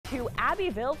to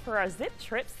Abbeville for our Zip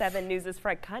Trip. 7 News'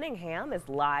 Fred Cunningham is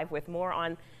live with more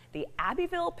on the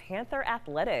Abbeville Panther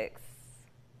athletics.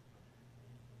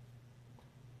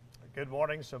 Good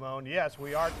morning, Simone. Yes,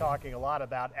 we are talking a lot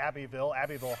about Abbeville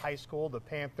High School, the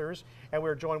Panthers, and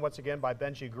we're joined once again by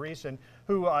Benji Greeson,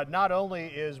 who not only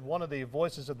is one of the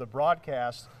voices of the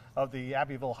broadcast of the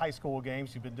Abbeville High School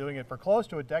games. You've been doing it for close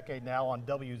to a decade now on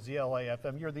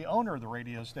WZLA-FM. You're the owner of the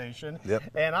radio station. Yep.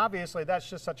 And obviously that's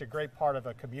just such a great part of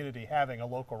a community, having a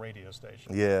local radio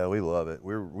station. Yeah, we love it.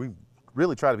 We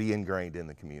really try to be ingrained in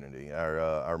the community.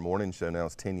 Our morning show now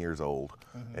is 10 years old.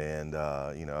 And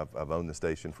you know, I've owned the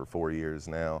station for 4 years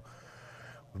now.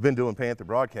 We've been doing Panther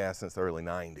broadcasts since the early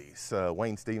 90s.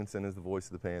 Wayne Stevenson is the voice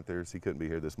of the Panthers. He couldn't be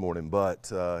here this morning, but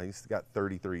he's got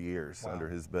 33 years under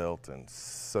his belt, and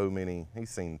so many, he's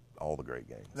seen all the great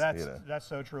games. That's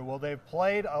so true. Well, they've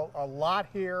played a lot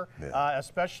here,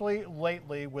 especially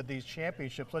lately with these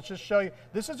championships. Let's just show you,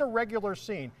 this is a regular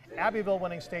scene. Abbeville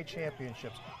winning state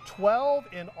championships, 12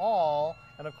 in all,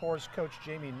 and of course Coach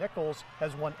Jamie Nichols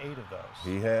has won 8 of those.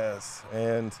 He has,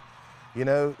 and you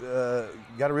know,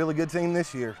 got a really good team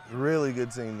this year, A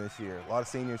lot of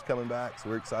seniors coming back, so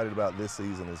we're excited about this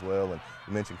season as well. And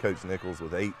you mentioned Coach Nichols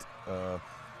with 8. The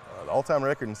all-time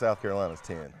record in South Carolina is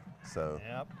 10. So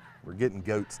we're getting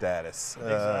GOAT status.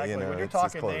 Exactly. You know, when you're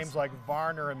talking names like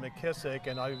Varner and McKissick,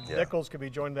 and Nichols could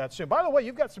be joining that soon. By the way,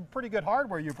 you've got some pretty good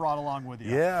hardware you brought along with you.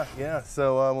 Yeah.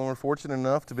 So when we're fortunate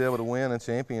enough to be able to win a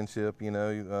championship, you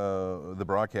know, the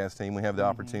broadcast team, we have the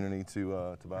opportunity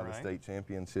to buy the state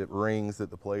championship rings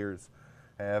that the players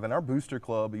have. And our booster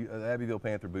club, the Abbeville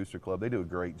Panther Booster Club, they do a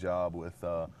great job with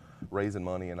raising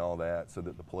money and all that, so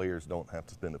that the players don't have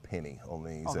to spend a penny on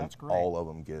these, and all of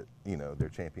them get, you know, their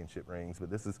championship rings. But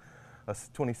this is a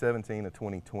 2017, a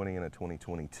 2020, and a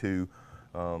 2022.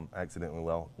 Accidentally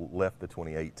left the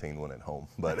 2018 one at home,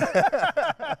 but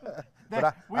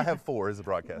but I have 4 as a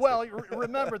broadcaster. Well,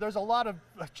 remember, there's a lot of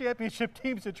championship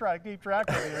teams to try to keep track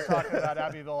of when you're talking about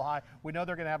Abbeville High. We know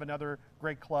they're going to have another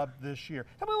great club this year.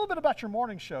 Tell me a little bit about your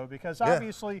morning show, because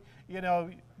obviously, you know,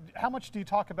 how much do you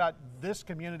talk about this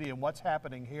community and what's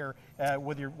happening here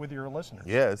with your listeners?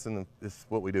 Yeah, it's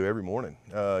what we do every morning.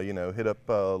 You know, hit up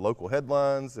local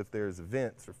headlines if there's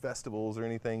events or festivals or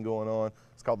anything going on.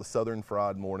 It's called the Southern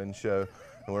Fried Morning Show,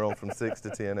 and we're on from 6 to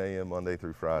 10 a.m. Monday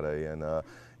through Friday. And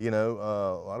you know,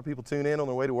 a lot of people tune in on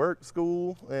their way to work,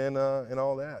 school, and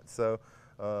all that. So,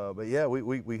 but yeah,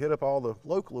 we hit up all the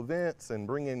local events and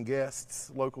bring in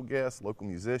guests, local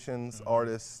musicians,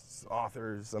 artists,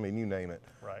 authors. I memean, you name it.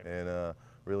 Right. And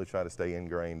really try to stay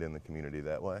ingrained in the community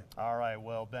that way. All right.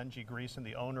 Well, Benji Greeson,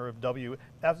 the owner of WZLA-FM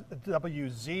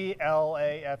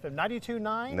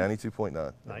 92.9?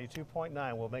 92.9.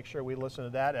 92.9. We'll make sure we listen to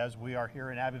that as we are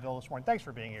here in Abbeville this morning. Thanks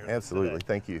for being here. Absolutely. Today.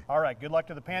 Thank you. All right. Good luck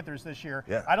to the Panthers this year.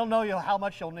 Yeah. I don't know how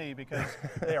much you'll need, because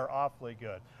they are awfully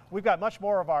good. We've got much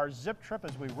more of our Zip Trip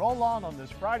as we roll on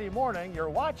this Friday morning. You're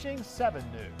watching 7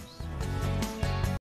 News.